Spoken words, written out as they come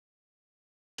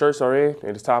Shirts are in,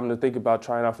 and it's time to think about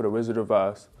trying out for the Wizard of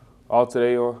Oz. All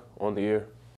today on the air.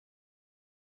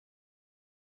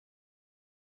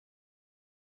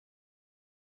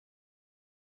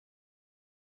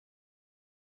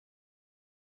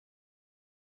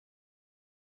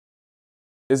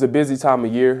 It's a busy time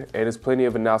of year, and there's plenty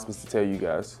of announcements to tell you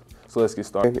guys. So let's get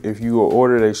started. If you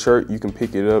ordered a shirt, you can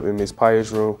pick it up in Miss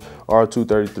Pyatt's room,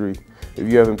 R233.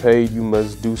 If you haven't paid, you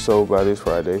must do so by this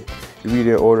Friday. If you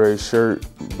didn't order a shirt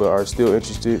but are still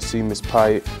interested, see Miss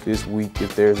Pyatt this week.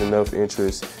 If there's enough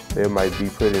interest, there might be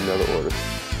put in another order.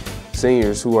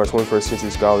 Seniors who are 21st century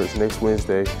scholars, next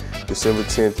Wednesday, December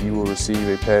 10th, you will receive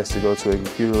a pass to go to a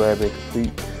computer lab and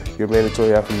complete your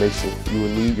mandatory affirmation. You will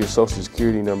need your social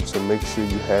security number, so make sure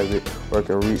you have it or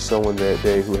can reach someone that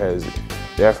day who has it.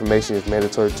 The affirmation is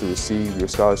mandatory to receive your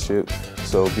scholarship,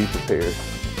 so be prepared.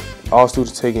 All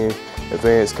students taking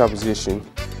advanced composition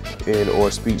and or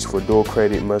speech for dual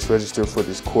credit must register for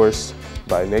this course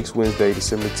by next Wednesday,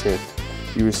 December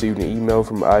 10th. You received an email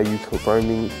from IU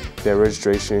confirming that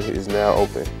registration is now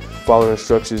open. Follow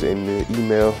instructions in the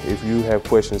email. If you have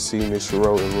questions, see Ms.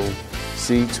 Sherrill in room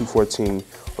C214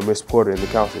 or Ms. Porter in the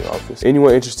counseling office.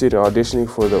 Anyone interested in auditioning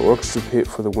for the orchestra pit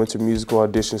for the winter musical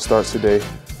audition starts today,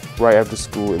 right after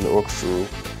school in the orchestra room.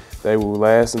 They will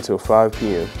last until 5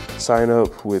 p.m. Sign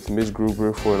up with Ms.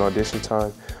 Gruber for an audition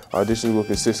time. Auditions will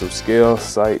consist of scale,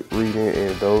 sight reading,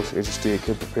 and those interested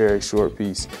can prepare a short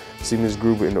piece. See Ms.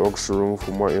 Gruber in the orchestra room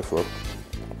for more info.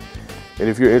 And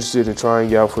if you're interested in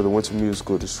trying out for the winter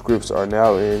musical, the scripts are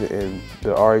now in, and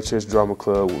the RHS Drama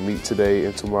Club will meet today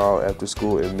and tomorrow after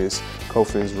school in Ms.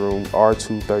 Coffin's room,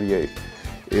 R238.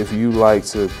 If you like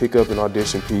to pick up an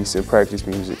audition piece and practice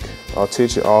music,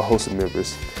 attention all hosted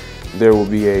members. There will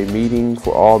be a meeting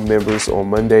for all members on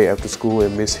Monday after school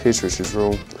in Ms. Hitchrich's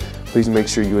room. Please make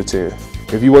sure you attend.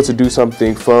 If you want to do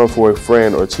something fun for a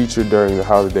friend or teacher during the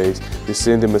holidays, just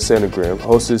send them a Santagram.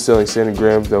 Hostess is selling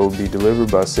Santagrams that will be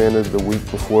delivered by Santa the week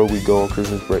before we go on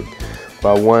Christmas break.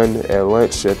 Buy one at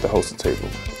lunch at the hosted table.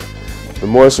 The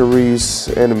Morrison Reeves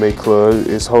Anime Club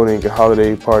is holding a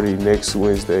holiday party next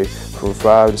Wednesday from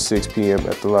 5 to 6 p.m.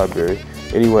 at the library.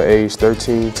 Anyone aged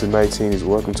 13 to 19 is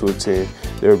welcome to attend.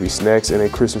 There will be snacks and a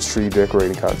Christmas tree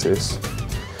decorating contest.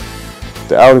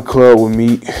 The Outer Club will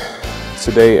meet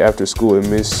today after school in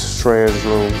Ms. Strand's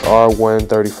room,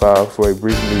 R135, for a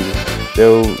brief meeting.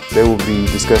 They will be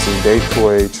discussing dates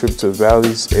for a trip to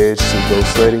Valley's Edge to go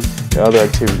sledding and other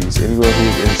activities. Anyone who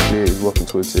is interested is welcome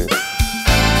to attend.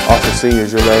 Also,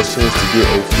 seniors, your last chance to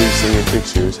get a free senior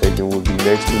picture taken will be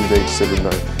next Tuesday, December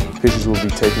 9th. Pictures will be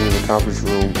taken in the conference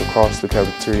room across the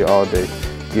cafeteria all day.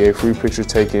 Get a free picture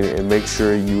taken and make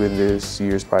sure you in this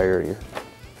year's priority.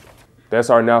 That's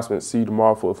our announcement. See you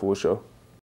tomorrow for a full show.